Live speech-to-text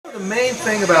The main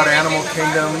thing about Animal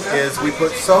Kingdom is we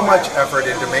put so much effort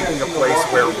into making a place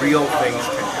where real things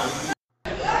can happen.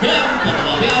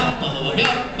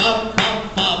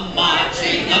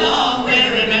 Marching along,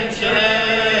 we're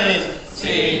adventurers,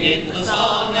 singing the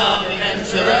song of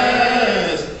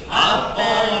adventurers. Up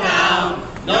or down,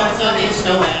 north, south, east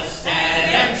or west,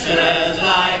 adventurers,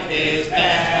 life is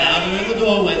best. Out of the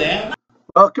doorway there.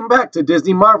 Welcome back to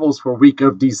Disney Marvels for week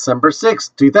of December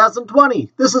 6th,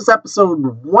 2020. This is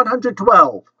episode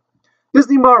 112.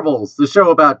 Disney Marvels, the show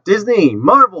about Disney,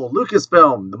 Marvel,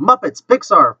 Lucasfilm, the Muppets,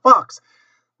 Pixar, Fox,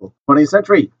 20th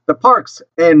Century, the parks,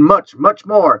 and much, much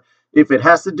more. If it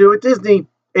has to do with Disney,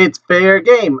 it's fair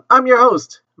game. I'm your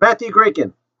host, Matthew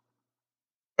Graken.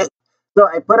 So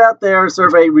I put out there a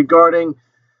survey regarding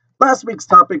last week's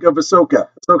topic of Ahsoka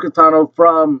Tano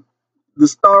from the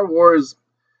Star Wars,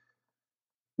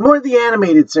 more the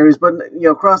animated series, but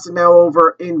crossing now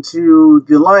over into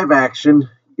the live action.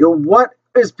 What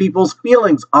is people's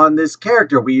feelings on this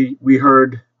character? We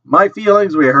heard my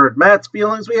feelings, we heard Matt's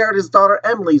feelings, we heard his daughter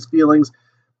Emily's feelings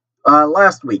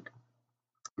last week.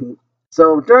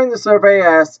 So during the survey,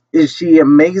 I asked, is she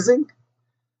amazing?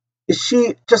 Is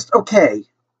she just okay?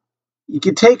 You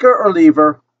can take her or leave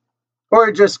her,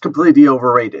 or just completely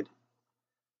overrated.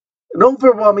 An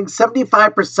overwhelming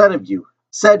 75% of you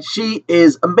said she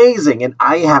is amazing, and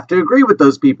I have to agree with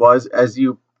those people, as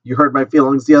you heard my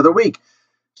feelings the other week.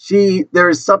 There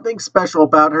is something special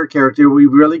about her character. We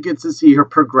really get to see her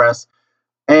progress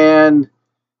and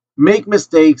make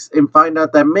mistakes and find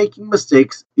out that making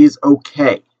mistakes is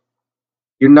okay.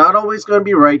 You're not always going to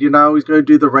be right. You're not always going to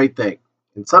do the right thing.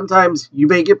 And sometimes you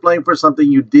may get blamed for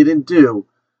something you didn't do,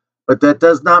 but that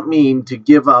does not mean to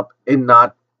give up and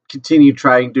not continue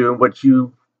trying doing what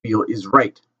you feel is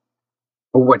right.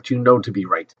 Or what you know to be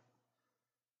right.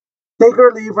 Take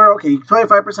her, leave her, okay,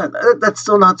 25%. That's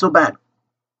still not so bad.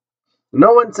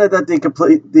 No one said that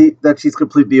that she's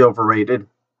completely overrated.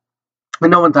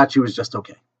 And no one thought she was just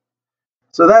okay.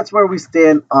 So that's where we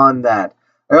stand on that.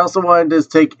 I also wanted to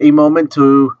take a moment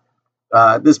to,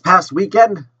 this past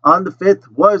weekend, on the 5th,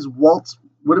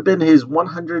 would have been his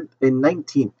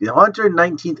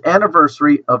 119th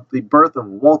anniversary of the birth of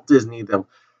Walt Disney, the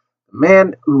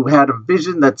man who had a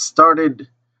vision that started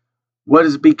what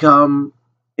has become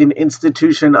an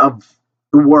institution of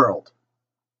the world.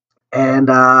 And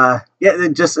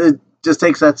it just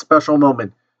takes that special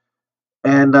moment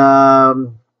and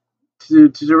to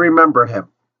remember him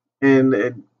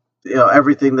and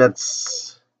everything that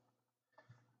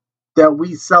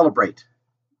we celebrate.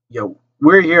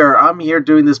 We're here. I'm here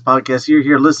doing this podcast. You're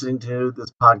here listening to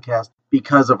this podcast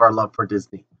because of our love for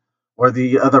Disney. Or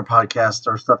the other podcasts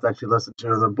or stuff that you listen to,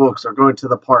 or the books, or going to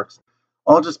the parks.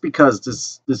 All just because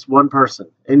this one person.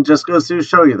 And just goes to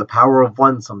show you the power of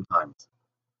one sometimes.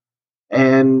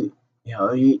 And,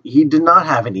 he did not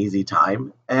have an easy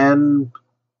time.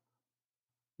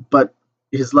 But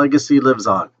his legacy lives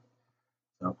on.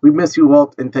 So we miss you,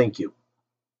 Walt, and thank you.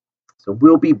 So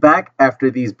we'll be back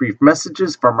after these brief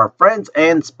messages from our friends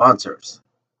and sponsors.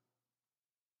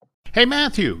 Hey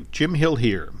Matthew, Jim Hill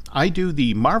here. I do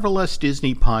the Marvelous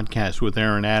Disney podcast with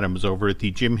Aaron Adams over at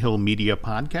the Jim Hill Media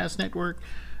Podcast Network.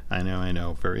 I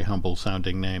know, very humble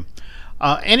sounding name.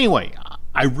 Anyway,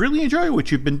 I really enjoy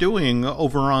what you've been doing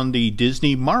over on the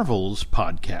Disney Marvels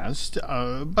podcast,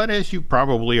 but as you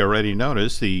probably already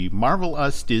noticed, the Marvel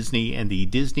Us Disney and the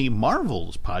Disney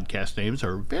Marvels podcast names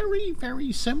are very,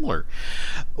 very similar,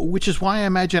 which is why I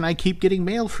imagine I keep getting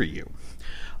mail for you.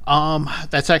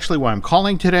 That's actually why I'm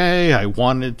calling today. I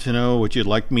wanted to know what you'd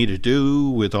like me to do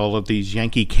with all of these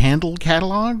Yankee Candle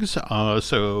catalogs.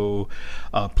 So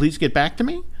please get back to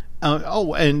me.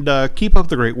 And keep up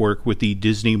the great work with the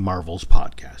Disney Marvels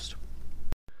podcast.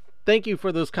 Thank you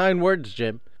for those kind words,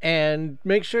 Jim. And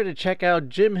make sure to check out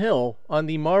Jim Hill on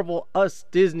the Marvel Us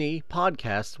Disney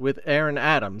podcast with Aaron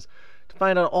Adams to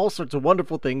find out all sorts of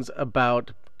wonderful things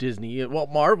about Disney,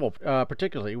 Marvel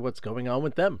particularly, what's going on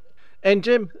with them. And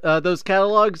Jim, those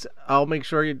catalogs, I'll make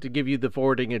sure to give you the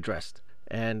forwarding address.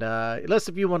 And unless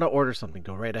if you want to order something,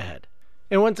 go right ahead.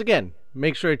 And once again,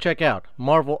 make sure to check out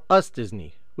Marvel Us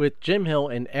Disney with Jim Hill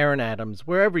and Aaron Adams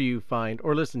wherever you find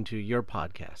or listen to your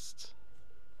podcasts.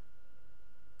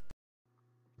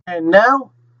 And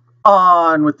now,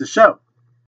 on with the show.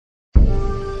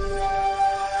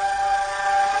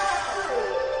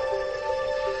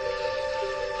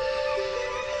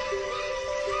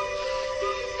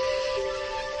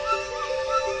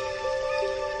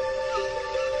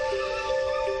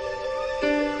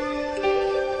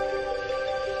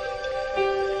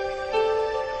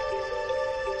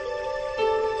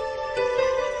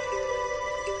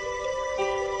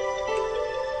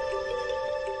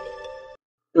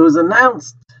 was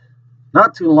announced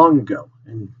not too long ago,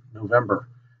 in November,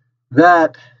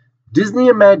 that Disney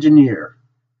Imagineer,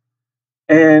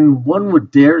 and one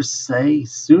would dare say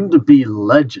soon to be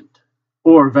legend,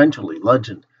 or eventually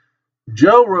legend,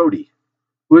 Joe Rohde,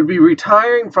 would be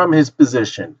retiring from his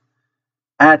position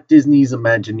at Disney's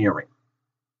Imagineering.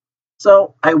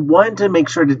 So I wanted to make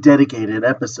sure to dedicate an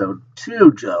episode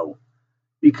to Joe,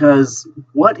 because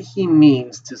what he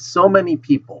means to so many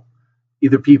people,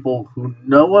 either people who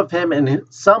know of him and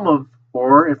some of,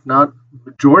 or if not,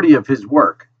 majority of his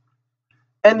work,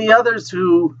 and the others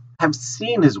who have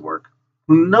seen his work,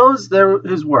 who knows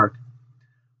his work,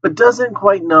 but doesn't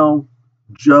quite know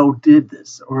Joe did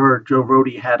this, or Joe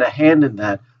Rohde had a hand in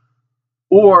that,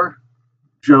 or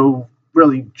Joe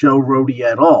Rohde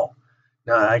at all.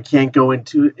 Now, I can't go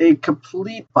into a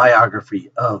complete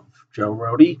biography of Joe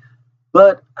Rohde,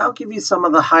 but I'll give you some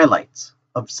of the highlights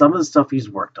of some of the stuff he's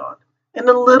worked on, and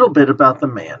a little bit about the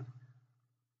man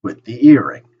with the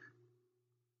earring.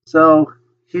 So,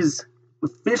 his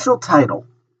official title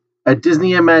at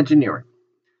Disney Imagineering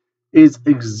is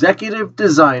Executive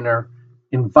Designer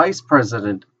and Vice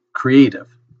President Creative.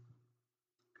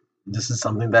 This is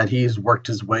something that he's worked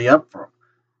his way up from.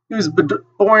 He was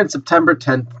born September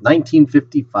 10th,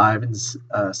 1955 in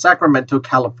Sacramento,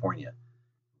 California.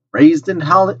 Raised in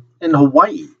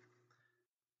Hawaii.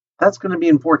 That's going to be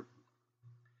important.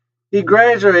 He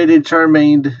graduated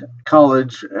Charmaine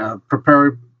College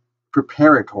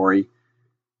Preparatory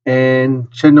in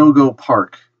Chenango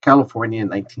Park, California in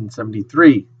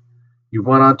 1973. He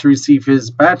went on to receive his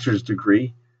bachelor's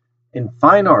degree in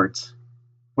fine arts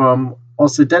from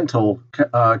Occidental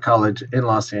College in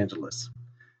Los Angeles.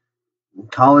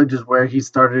 College is where he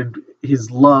started his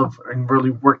love and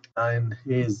really worked in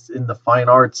the fine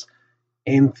arts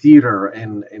and theater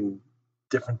and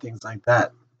different things like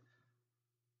that.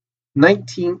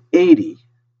 1980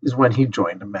 is when he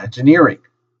joined Imagineering.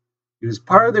 He was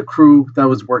part of the crew that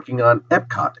was working on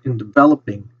Epcot in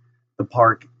developing the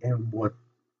park and what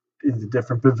in the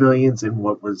different pavilions and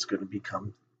what was going to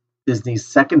become Disney's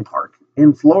second park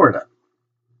in Florida.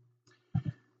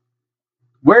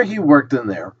 Where he worked in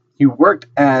there, he worked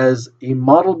as a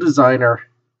model designer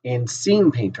and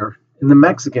scene painter in the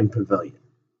Mexican pavilion.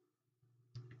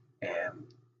 And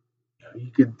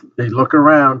you look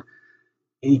around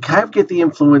and you kind of get the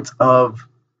influence of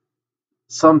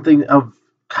something of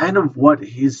kind of what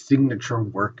his signature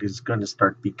work is going to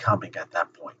start becoming at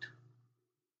that point.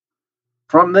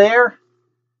 From there,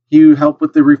 he helped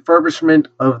with the refurbishment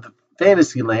of the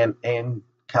Fantasyland and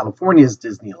California's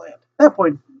Disneyland. At that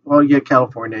point, well, you had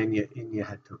California and you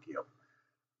had Tokyo.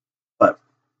 But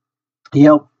he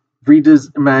helped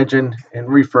reimagine and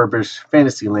refurbish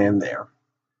Fantasyland there.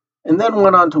 And then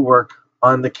went on to work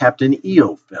on the Captain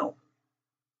EO film.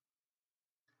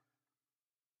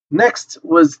 Next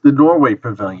was the Norway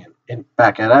Pavilion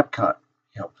back at Epcot.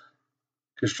 He helped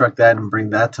construct that and bring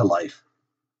that to life.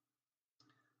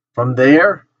 From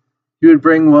there, he would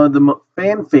bring one of the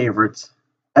fan favorites,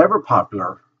 ever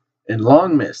popular and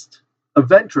long missed,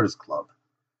 Adventurers Club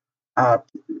at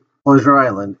Pleasure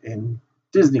Island in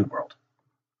Disney World.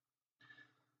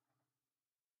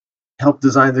 Helped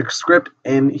design the script,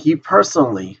 and he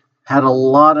personally had a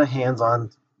lot of hands-on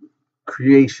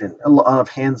creation, a lot of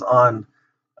hands-on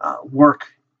work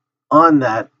on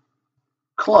that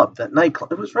club, that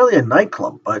nightclub. It was really a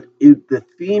nightclub, but the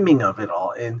theming of it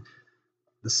all and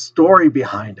the story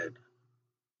behind it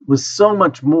was so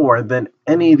much more than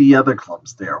any of the other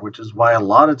clubs there, which is why a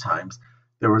lot of times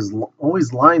there was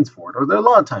always lines for it, or a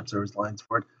lot of times there was lines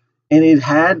for it, and it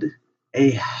had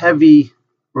a heavy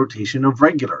rotation of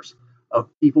regulars, of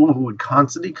people who would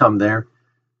constantly come there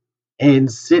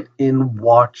and sit and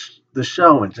watch the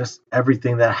show and just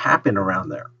everything that happened around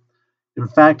there. In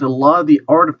fact, a lot of the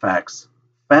artifacts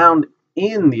found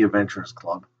in the Adventurers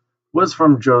Club was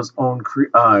from Joe's own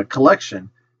collection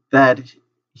that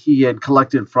he had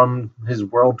collected from his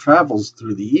world travels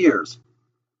through the years.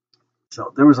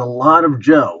 So there was a lot of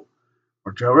Joe,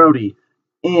 or Joe Rohde,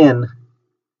 in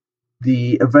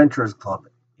the Adventurers Club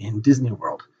in Disney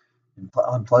World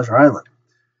on Pleasure Island.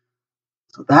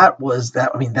 So that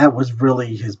was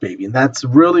really his baby, and that's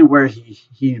really where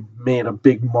he made a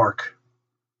big mark.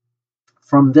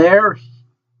 From there,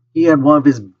 he had one of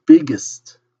his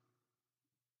biggest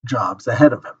jobs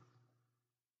ahead of him.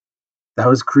 That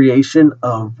was creation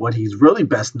of what he's really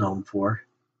best known for,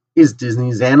 is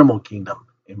Disney's Animal Kingdom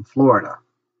in Florida,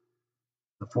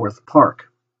 the fourth park.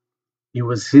 It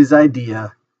was his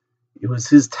idea, it was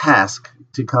his task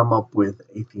to come up with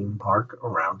a theme park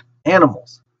around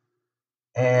animals.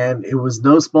 And it was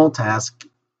no small task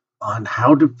on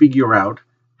how to figure out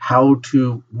how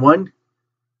to, one,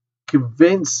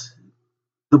 convince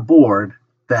the board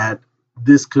that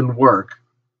this can work,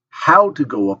 how to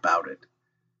go about it,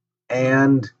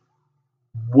 and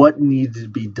what needed to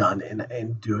be done,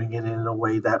 and doing it in a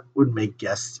way that would make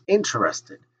guests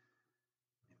interested.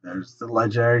 There's the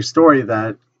legendary story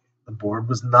that the board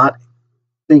was not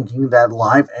thinking that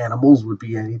live animals would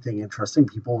be anything interesting.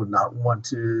 People would not want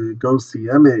to go see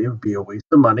them. It would be a waste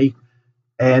of money.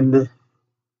 And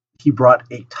he brought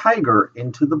a tiger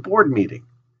into the board meeting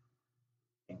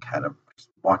and kind of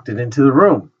walked it into the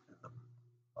room.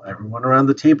 Everyone around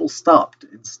the table stopped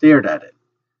and stared at it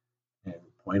and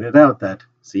pointed out that,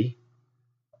 see,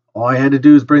 all I had to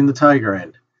do is bring the tiger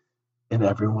in, and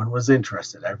everyone was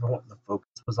interested. The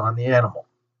focus was on the animal,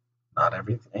 not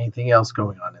anything else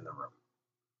going on in the room.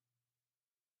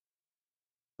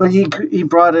 But he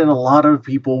brought in a lot of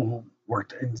people who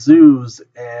worked in zoos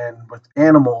and with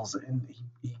animals, and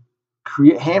he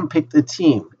handpicked a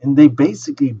team, and they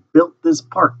basically built this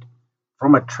park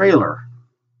from a trailer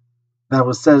that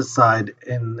was set aside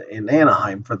in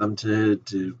Anaheim for them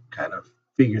to kind of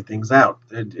figure things out.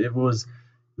 It was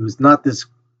not this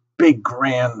big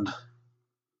grand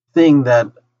thing that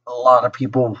a lot of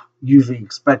people usually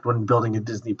expect when building a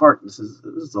Disney park. This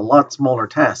is a lot smaller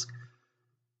task.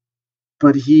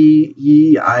 But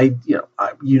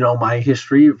my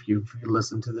history, if you've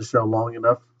listened to the show long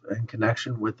enough, in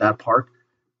connection with that park,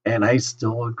 and I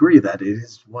still agree that it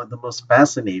is one of the most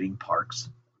fascinating parks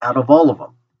out of all of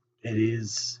them.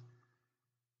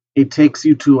 It takes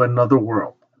you to another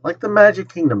world, like the Magic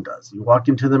Kingdom does. You walk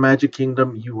into the Magic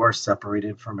Kingdom, you are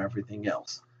separated from everything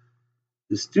else.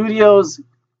 The studios,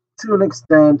 to an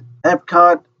extent,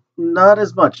 Epcot, not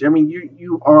as much. I mean,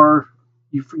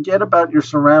 you forget about your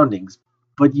surroundings,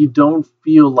 but you don't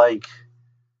feel like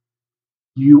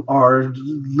you are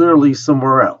literally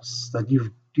somewhere else, that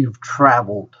you've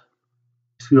traveled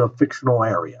to a fictional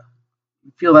area.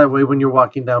 You feel that way when you're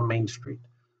walking down Main Street.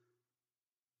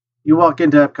 You walk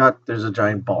into Epcot, there's a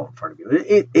giant ball in front of you.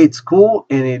 It's cool,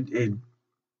 and it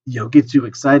gets you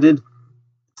excited.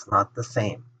 It's not the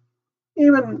same.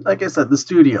 Even, like I said, the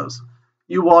studios.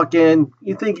 You walk in,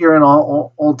 you think you're in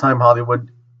old-time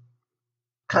Hollywood.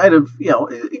 Kind of,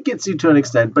 it gets you to an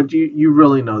extent, but you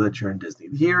really know that you're in Disney.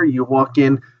 Here, you walk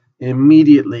in, and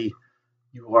immediately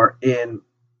you are in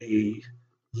a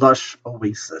lush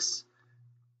oasis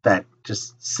that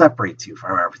just separates you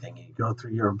from everything. You go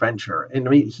through your adventure. And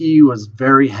I mean, he was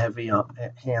very heavy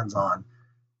hands-on.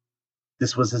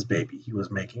 This was his baby. He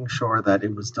was making sure that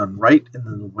it was done right and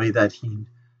in the way that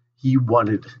he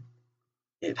wanted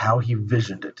it, how he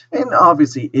visioned it. And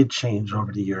obviously it changed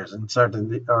over the years, and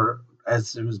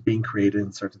as it was being created,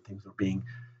 and certain things were being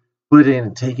put in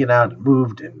and taken out and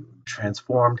moved and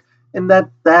transformed. And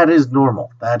that is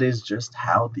normal. That is just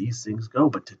how these things go.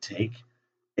 But to take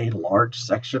a large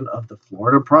section of the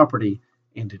Florida property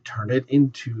and to turn it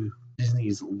into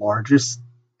Disney's largest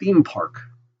theme park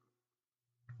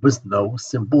was no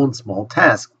simple and small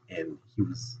task. And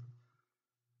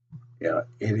it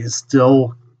is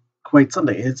still quite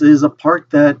something. It is a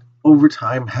park that over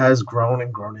time has grown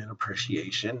and grown in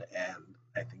appreciation, and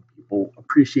I think people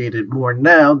appreciate it more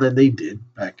now than they did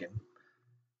back in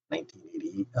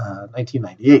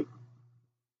 1998.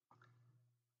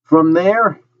 From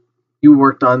there, you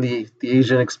worked on the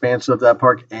Asian expansion of that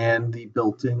park and the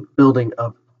building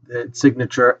of the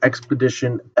signature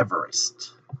Expedition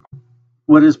Everest.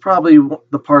 What is probably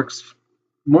the park's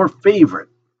more favorite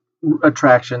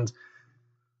attractions,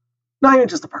 not even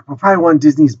just the park, but probably one of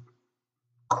Disney's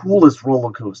coolest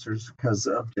roller coasters because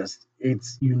of just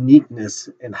its uniqueness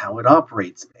and how it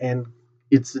operates. And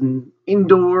it's an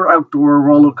indoor-outdoor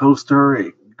roller coaster.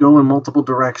 It go in multiple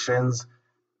directions.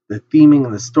 The theming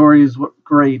and the stories were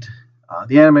great.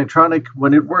 The animatronic,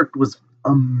 when it worked, was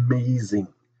amazing.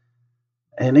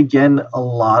 And again, a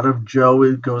lot of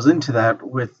Joe goes into that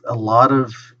with a lot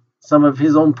of some of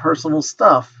his own personal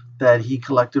stuff that he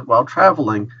collected while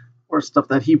traveling, or stuff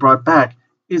that he brought back,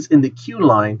 is in the queue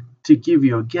line to give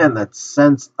you, again, that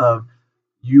sense of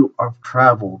you have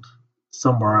traveled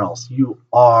somewhere else. You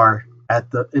are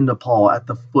in Nepal at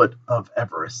the foot of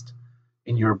Everest,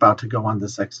 and you're about to go on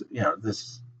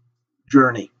this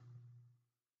journey.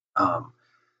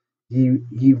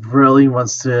 He really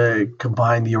wants to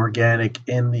combine the organic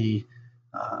and the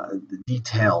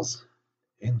details,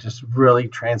 and just really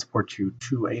transport you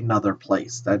to another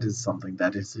place. That is something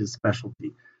that is his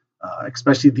specialty,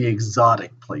 especially the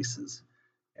exotic places.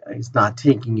 He's not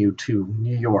taking you to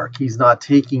New York. He's not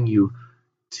taking you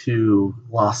to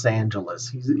Los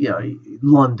Angeles.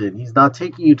 London. He's not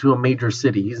taking you to a major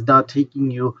city. He's not taking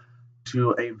you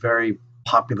to a very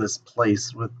populous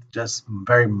place with just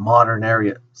very modern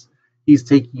areas. he's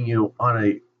taking you on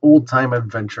a old-time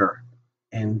adventure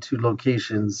into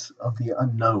locations of the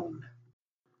unknown.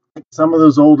 Like some of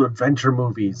those old adventure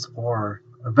movies or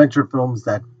adventure films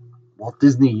that Walt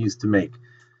Disney used to make,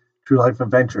 True Life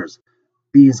Adventures.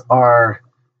 These are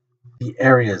the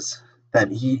areas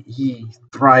that he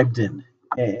thrived in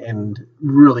and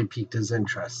really piqued his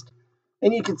interest.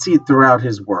 And you can see it throughout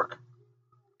his work.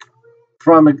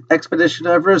 From Expedition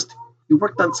Everest, he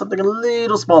worked on something a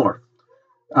little smaller.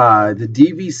 The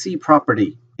DVC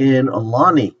property in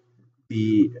Aulani,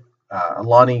 the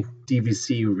Aulani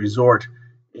DVC resort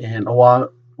in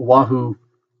Oahu,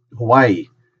 Hawaii.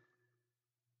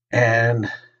 And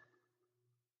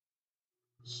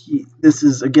this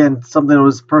is, again, something that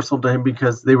was personal to him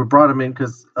because they brought him in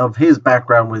because of his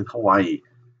background with Hawaii.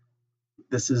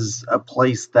 This is a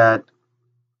place that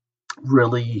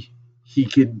really he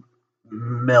could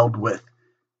meld with.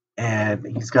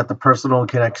 And he's got the personal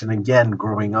connection, again,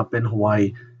 growing up in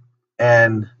Hawaii,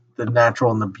 and the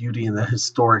natural and the beauty and the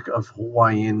historic of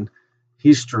Hawaiian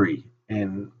history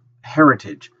and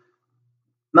heritage.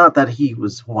 Not that he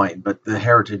was Hawaiian, but the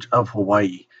heritage of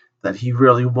Hawaii that he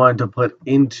really wanted to put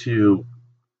into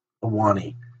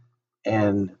Aulani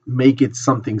and make it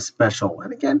something special.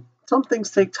 And again, some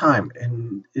things take time,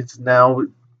 and it's now,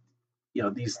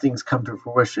 these things come to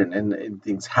fruition and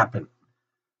things happen.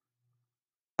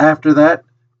 After that,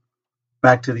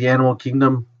 back to the Animal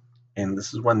Kingdom, and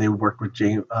this is when they worked with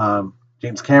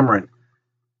James Cameron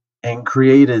and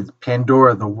created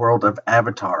Pandora, the world of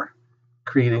Avatar,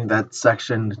 creating that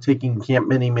section, taking Camp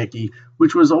Mini Mickey,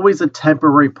 which was always a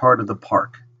temporary part of the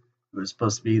park. It was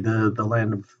supposed to be the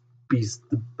land of beasts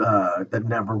that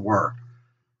never were.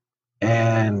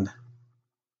 And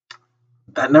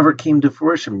that never came to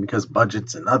fruition because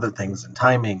budgets and other things and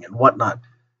timing and whatnot.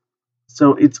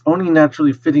 So it's only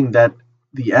naturally fitting that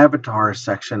the Avatar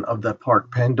section of the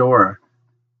park, Pandora,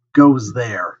 goes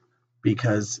there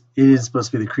because it is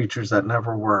supposed to be the creatures that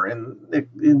never were. And it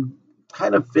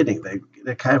kind of fitting.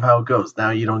 They're kind of how it goes.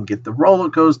 Now you don't get the roller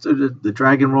coaster, the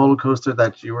dragon roller coaster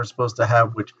that you were supposed to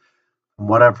have, which, from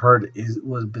what I've heard,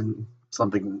 was been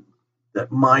something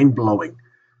that mind-blowing,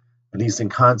 at least in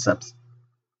concepts.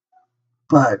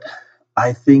 But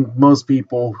I think most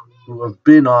people who have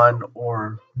been on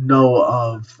or know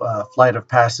of Flight of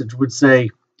Passage would say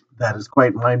that is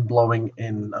quite mind-blowing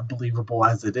and unbelievable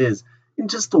as it is. And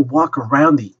just to walk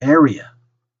around the area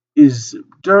is,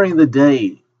 during the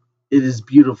day, it is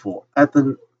beautiful. At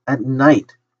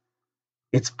night,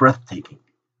 it's breathtaking.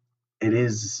 It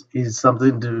is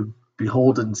something to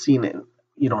behold and see. And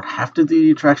you don't have to do the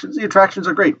attractions. The attractions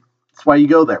are great. That's why you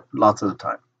go there lots of the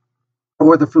time.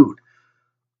 Or the food.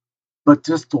 But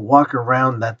just to walk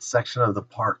around that section of the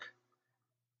park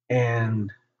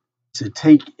and to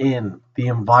take in the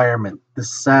environment, the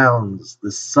sounds,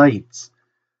 the sights,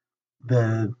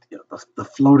 the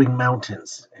floating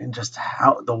mountains, and just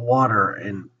how the water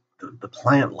and the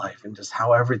plant life and just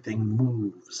how everything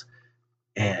moves,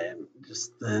 and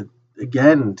just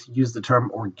again, to use the term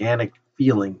organic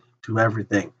feeling to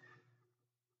everything,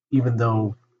 even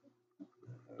though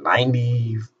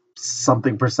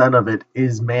 90-something% of it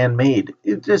is man-made.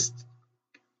 It's just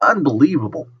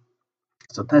unbelievable.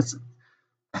 So that's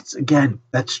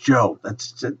Joe.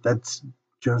 That's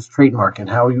Joe's trademark and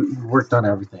how he worked on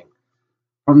everything.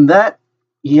 From that,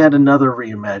 he had another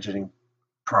reimagining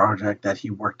project that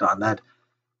he worked on that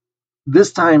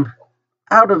this time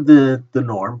out of the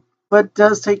norm, but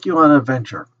does take you on an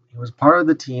adventure. He was part of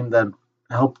the team that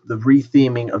helped the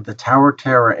retheming of the Tower of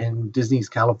Terror in Disney's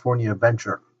California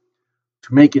Adventure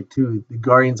to make it to the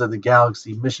Guardians of the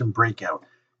Galaxy Mission Breakout.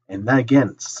 And that,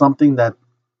 again, something that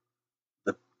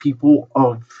the people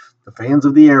of the fans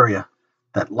of the area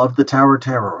that love the Tower of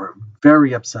Terror are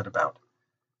very upset about.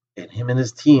 And him and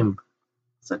his team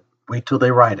said, wait till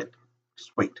they ride it.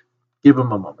 Just wait. Give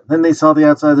them a moment. Then they saw the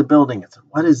outside of the building and said,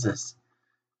 what is this?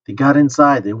 They got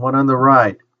inside. They went on the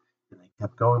ride. And they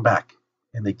kept going back.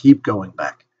 And they keep going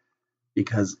back.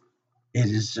 Because it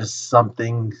is just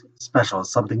something special.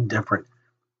 Something different.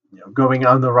 Going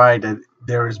on the ride,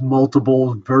 there's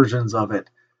multiple versions of it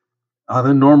on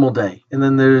a normal day. And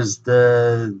then there's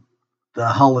the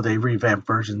holiday revamp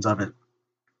versions of it.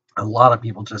 A lot of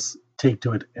people just take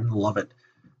to it and love it.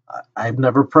 I've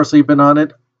never personally been on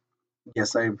it.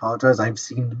 Yes, I apologize. I've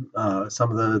seen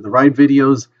some of the ride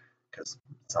videos because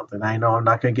it's something I know I'm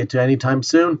not going to get to anytime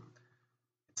soon.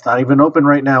 It's not even open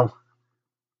right now.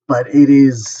 But it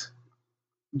is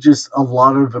just a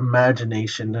lot of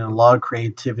imagination and a lot of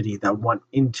creativity that went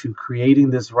into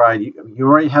creating this ride. You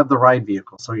already have the ride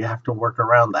vehicle, so you have to work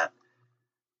around that.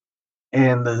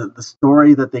 And the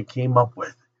story that they came up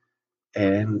with,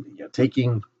 and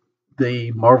taking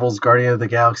the Marvel's Guardian of the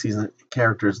Galaxy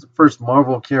characters, the first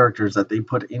Marvel characters that they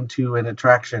put into an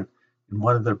attraction in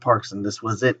one of their parks, and this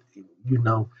was it. You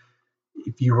know,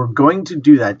 if you were going to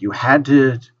do that, you had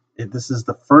to. This is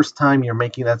the first time you're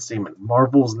making that statement.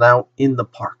 Marvel's now in the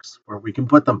parks where we can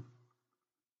put them.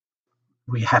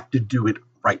 We have to do it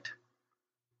right.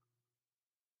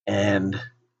 And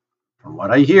from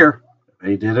what I hear,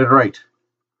 they did it right.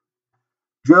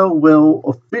 Joe will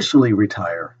officially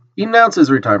retire. He announced his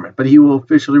retirement, but he will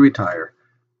officially retire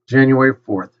January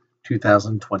 4th,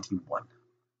 2021.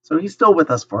 So he's still with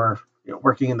us for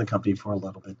working in the company for a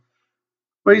little bit.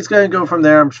 But he's going to go from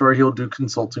there. I'm sure he'll do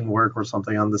consulting work or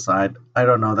something on the side. I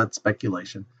don't know. That's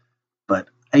speculation. But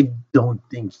I don't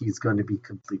think he's going to be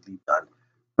completely done.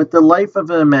 But the life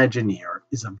of an Imagineer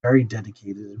is a very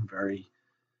dedicated and very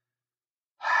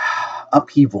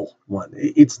upheaval one.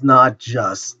 It's not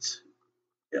just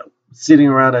sitting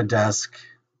around a desk,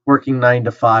 working 9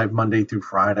 to 5 Monday through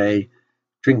Friday,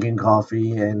 drinking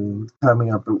coffee and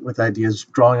coming up with ideas,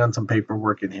 drawing on some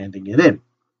paperwork and handing it in.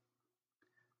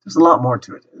 There's a lot more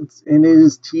to it. And it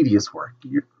is tedious work.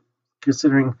 You're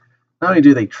considering not only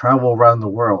do they travel around the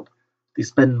world, they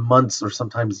spend months or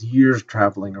sometimes years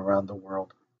traveling around the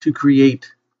world to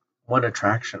create one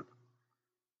attraction.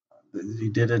 They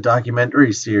did a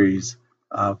documentary series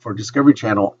for Discovery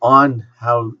Channel on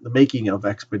how the making of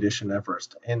Expedition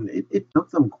Everest, and it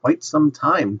took them quite some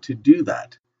time to do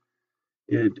that.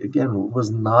 It again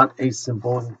was not a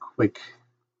simple and quick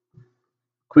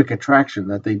attraction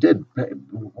that they did.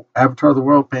 Avatar of the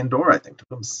World Pandora, I think, took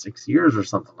them 6 years or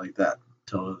something like that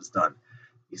until it was done.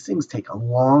 These things take a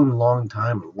long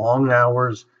time, long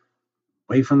hours,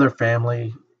 away from their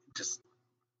family, just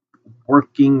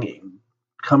working and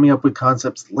coming up with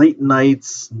concepts, late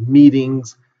nights,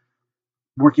 meetings,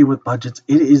 working with budgets.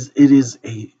 It is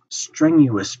a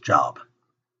strenuous job.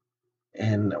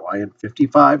 And at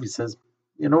 55, he says,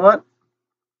 you know what?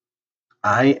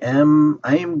 I am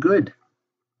good.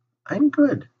 I'm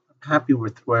good. I'm happy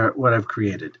with what I've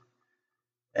created.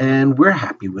 And we're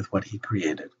happy with what he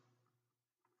created.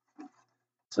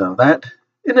 So that,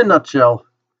 in a nutshell,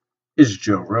 is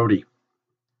Joe Rohde.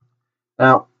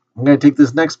 Now, I'm going to take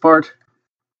this next part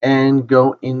and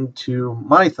go into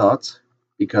my thoughts,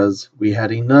 because we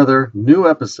had another new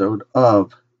episode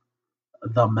of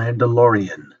The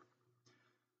Mandalorian.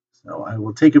 So I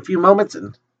will take a few moments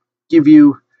and give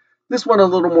you this one a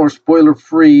little more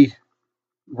spoiler-free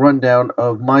rundown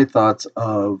of my thoughts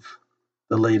of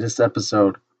the latest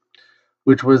episode,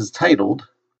 which was titled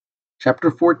Chapter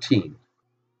 14,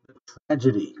 The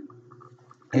Tragedy.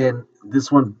 And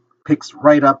this one picks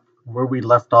right up where we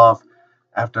left off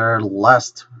after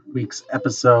last week's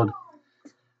episode.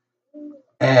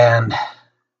 And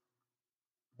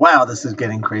wow, this is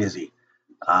getting crazy.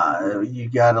 You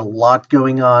got a lot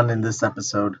going on in this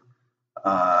episode.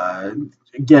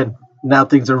 Again, now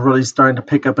things are really starting to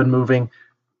pick up and moving.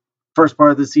 First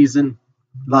part of the season,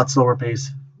 a lot slower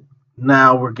pace.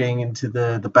 Now we're getting into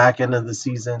the back end of the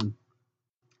season,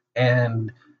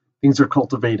 and things are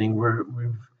cultivating.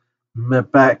 We've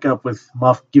met back up with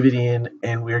Moff Gideon,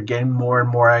 and we're getting more and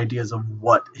more ideas of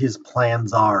what his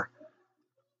plans are.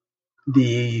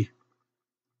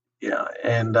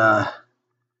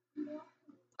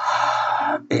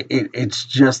 It's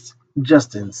just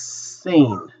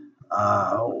insane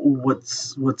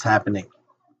what's happening.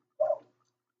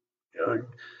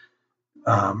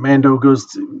 Mando goes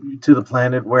to the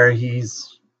planet where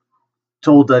he's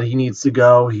told that he needs to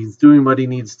go. He's doing what he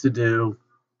needs to do,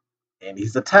 and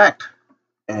he's attacked.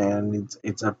 And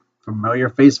it's a familiar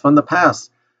face from the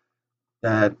past.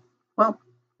 That, well,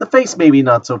 the face maybe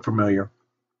not so familiar,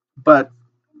 but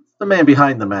the man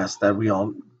behind the mask that we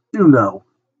all do know,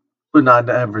 but not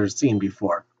ever seen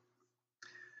before.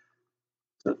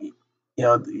 So,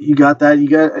 you got that.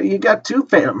 You got two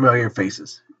familiar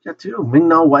faces. You got two.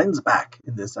 Ming-Na Wen's back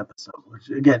in this episode, which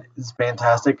again is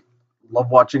fantastic. Love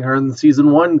watching her in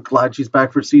season 1. Glad she's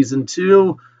back for season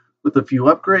 2 with a few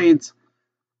upgrades.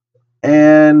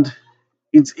 And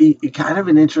it's kind of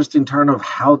an interesting turn of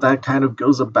how that kind of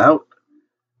goes about,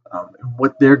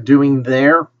 what they're doing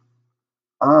there.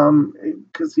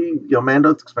 Because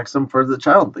Mando expects them for the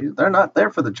child. They're not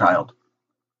there for the child.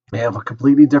 They have a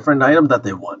completely different item that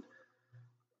they want.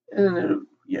 And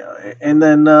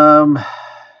then the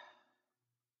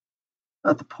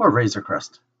poor Razor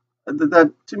Crest.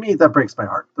 That to me, that breaks my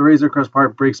heart. The Razor Crest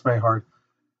part breaks my heart.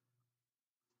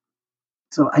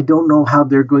 So I don't know how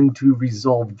they're going to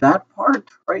resolve that part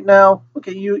right now.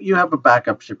 Okay, you have a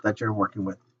backup ship that you're working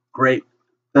with. Great,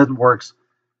 that works.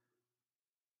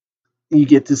 You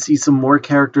get to see some more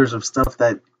characters of stuff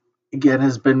that again,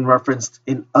 has been referenced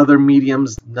in other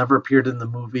mediums, never appeared in the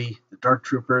movie. The Dark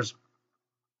Troopers,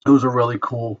 those are really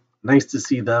cool. Nice to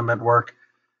see them at work.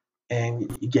 And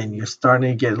again, you're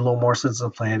starting to get a little more sense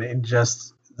of plan and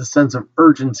just the sense of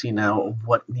urgency now of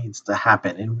what needs to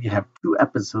happen. And we have 2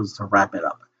 episodes to wrap it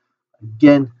up.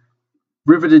 Again,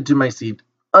 riveted to my seat.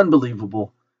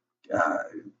 Unbelievable.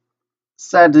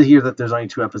 Sad to hear that there's only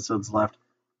 2 episodes left.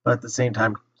 But at the same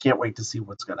time, can't wait to see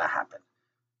what's going to happen.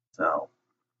 So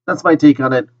that's my take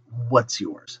on it. What's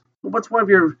yours? What's one of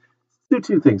your... Do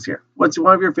 2 things here. What's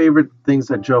one of your favorite things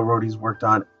that Joe Rohde's worked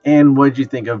on? And what did you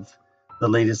think of the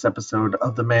latest episode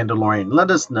of The Mandalorian?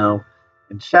 Let us know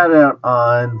and shout out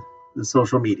on the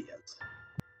social medias.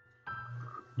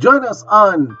 Join us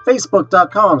on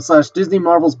Facebook.com/Disney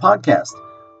Marvels Podcast.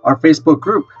 Our Facebook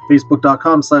group,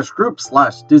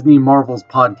 Facebook.com/group/Disney Marvels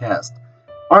Podcast.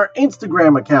 Our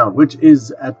Instagram account, which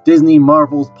is at Disney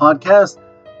Marvels Podcast.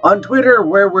 On Twitter,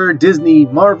 where we're Disney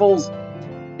Marvels.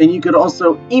 And you could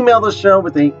also email the show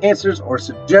with any answers or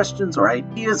suggestions or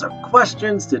ideas or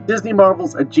questions to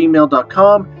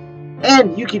DisneyMarvels@gmail.com.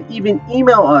 And you can even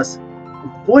email us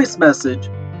a voice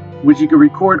message, which you can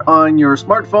record on your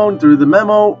smartphone through the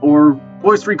memo or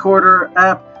voice recorder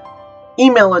app.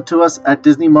 Email it to us at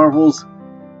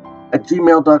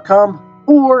DisneyMarvels@gmail.com.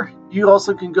 Or you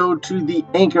also can go to the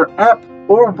Anchor app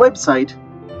or website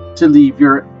to leave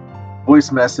your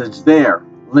voice message there.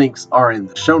 Links are in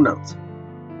the show notes.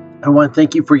 I want to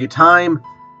thank you for your time.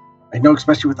 I know,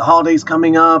 especially with the holidays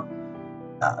coming up,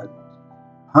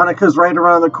 Hanukkah's right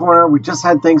around the corner. We just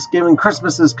had Thanksgiving.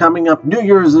 Christmas is coming up. New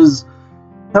Year's is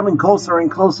coming closer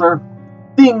and closer.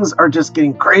 Things are just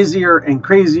getting crazier and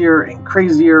crazier and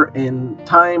crazier, and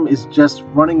time is just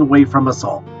running away from us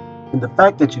all. And the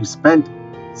fact that you spent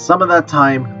some of that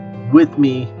time with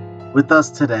me, with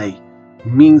us today,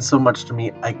 means so much to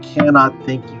me. I cannot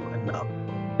thank you enough.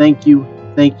 Thank you.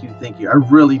 Thank you, thank you. I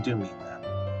really do mean that.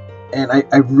 And I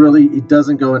really, it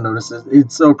doesn't go unnoticed.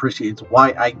 It's so appreciated. It's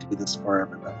why I do this for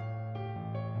everybody.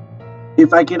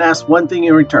 If I can ask one thing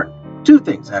in return, 2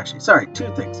 things actually. Sorry,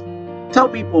 2 things. Tell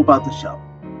people about the show.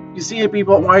 You see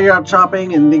people while you're out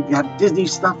shopping and they have Disney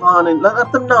stuff on, and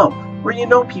let them know. Or you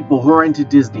know people who are into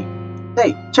Disney.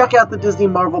 Hey, check out the Disney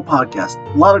Marvel Podcast.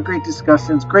 A lot of great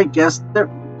discussions, great guests. They're,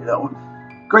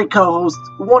 great co-hosts,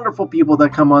 wonderful people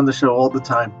that come on the show all the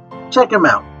time. Check them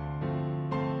out.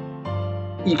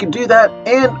 You can do that,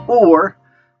 and or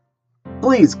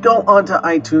please go onto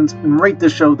iTunes and rate the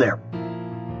show there.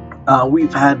 We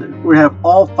have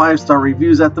all 5-star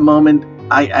reviews at the moment.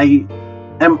 I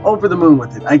am over the moon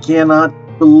with it. I cannot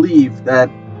believe that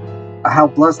how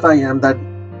blessed I am that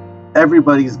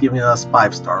everybody's giving us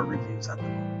 5-star reviews at the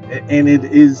moment, and it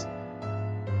is.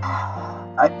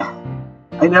 I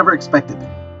never expected it.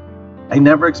 I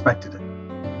never expected it,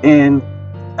 and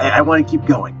I want to keep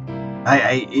going.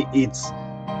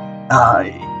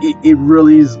 It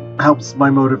really helps my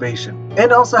motivation,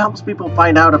 and also helps people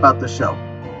find out about the show.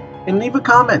 And leave a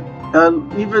comment,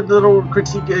 leave a little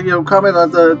critique, comment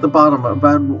at the bottom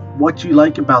about what you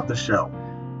like about the show.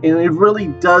 And it really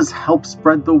does help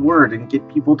spread the word and get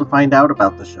people to find out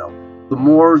about the show. The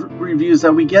more reviews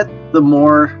that we get, the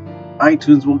more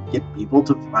iTunes will get people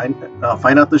to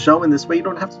find out the show, and this way you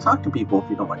don't have to talk to people if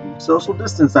you don't want to. Social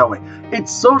distance that way.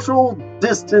 It's social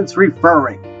distance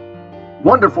referring.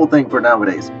 Wonderful thing for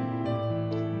nowadays.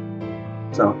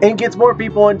 So, and gets more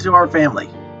people into our family.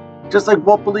 Just like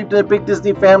Walt believed in a big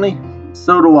Disney family,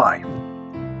 so do I.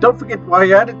 Don't forget, while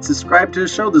you're at it, subscribe to the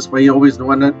show. This way you always know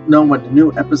when the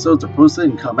new episodes are posted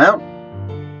and come out.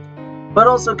 But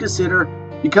also consider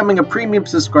becoming a premium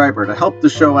subscriber to help the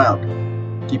show out.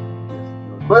 Keep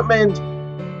equipment,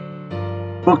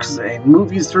 books and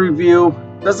movies to review.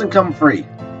 Doesn't come free.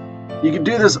 You can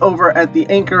do this over at the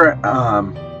Anchor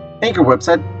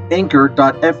website,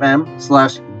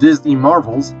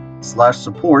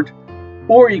 anchor.fm/DisneyMarvels/support,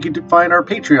 or you can find our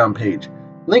Patreon page.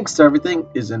 Links to everything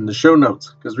is in the show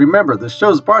notes. Because remember, this show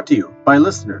is brought to you by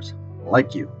listeners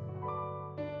like you.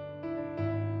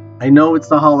 I know it's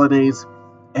the holidays,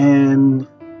 and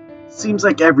it seems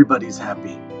like everybody's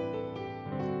happy.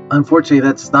 Unfortunately,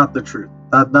 that's not the truth.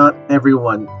 Not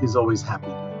everyone is always happy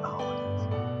during the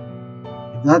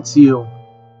holidays. If that's you,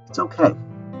 it's okay.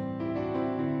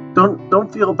 Don't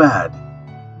feel bad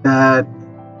that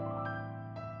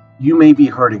you may be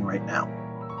hurting right now,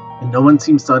 and no one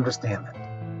seems to understand that.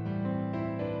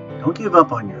 Don't give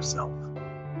up on yourself.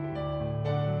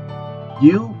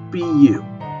 You be you,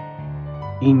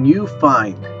 and you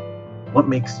find what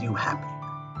makes you happy.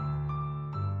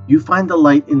 You find the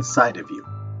light inside of you,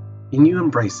 and you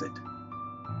embrace it.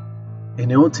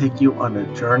 And it will take you on a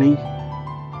journey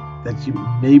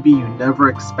that maybe you never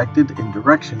expected in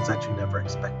directions that you never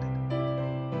expected.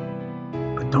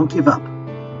 But don't give up.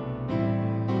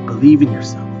 Believe in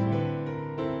yourself.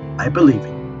 I believe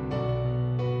in you.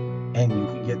 And you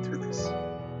can get through this.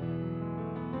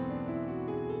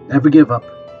 Never give up.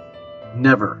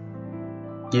 Never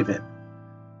give in.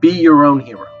 Be your own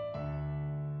hero.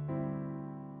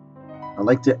 I'd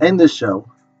like to end this show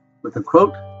with a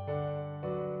quote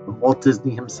from Walt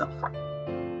Disney himself.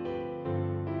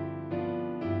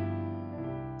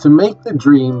 To make the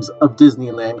dreams of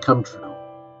Disneyland come true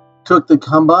took the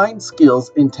combined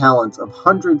skills and talents of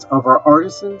hundreds of our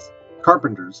artisans,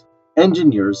 carpenters,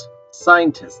 engineers,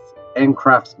 scientists, and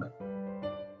craftsmen.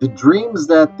 The dreams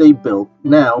that they built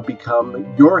now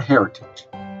become your heritage.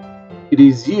 It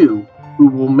is you who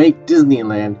will make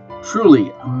Disneyland truly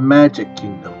a magic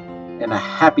kingdom and a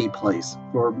happy place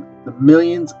for the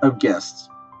millions of guests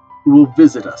who will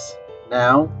visit us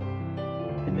now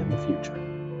and in the future.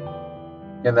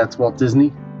 And that's Walt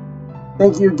Disney.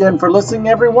 Thank you again for listening,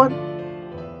 everyone,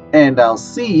 and I'll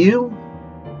see you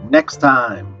next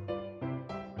time.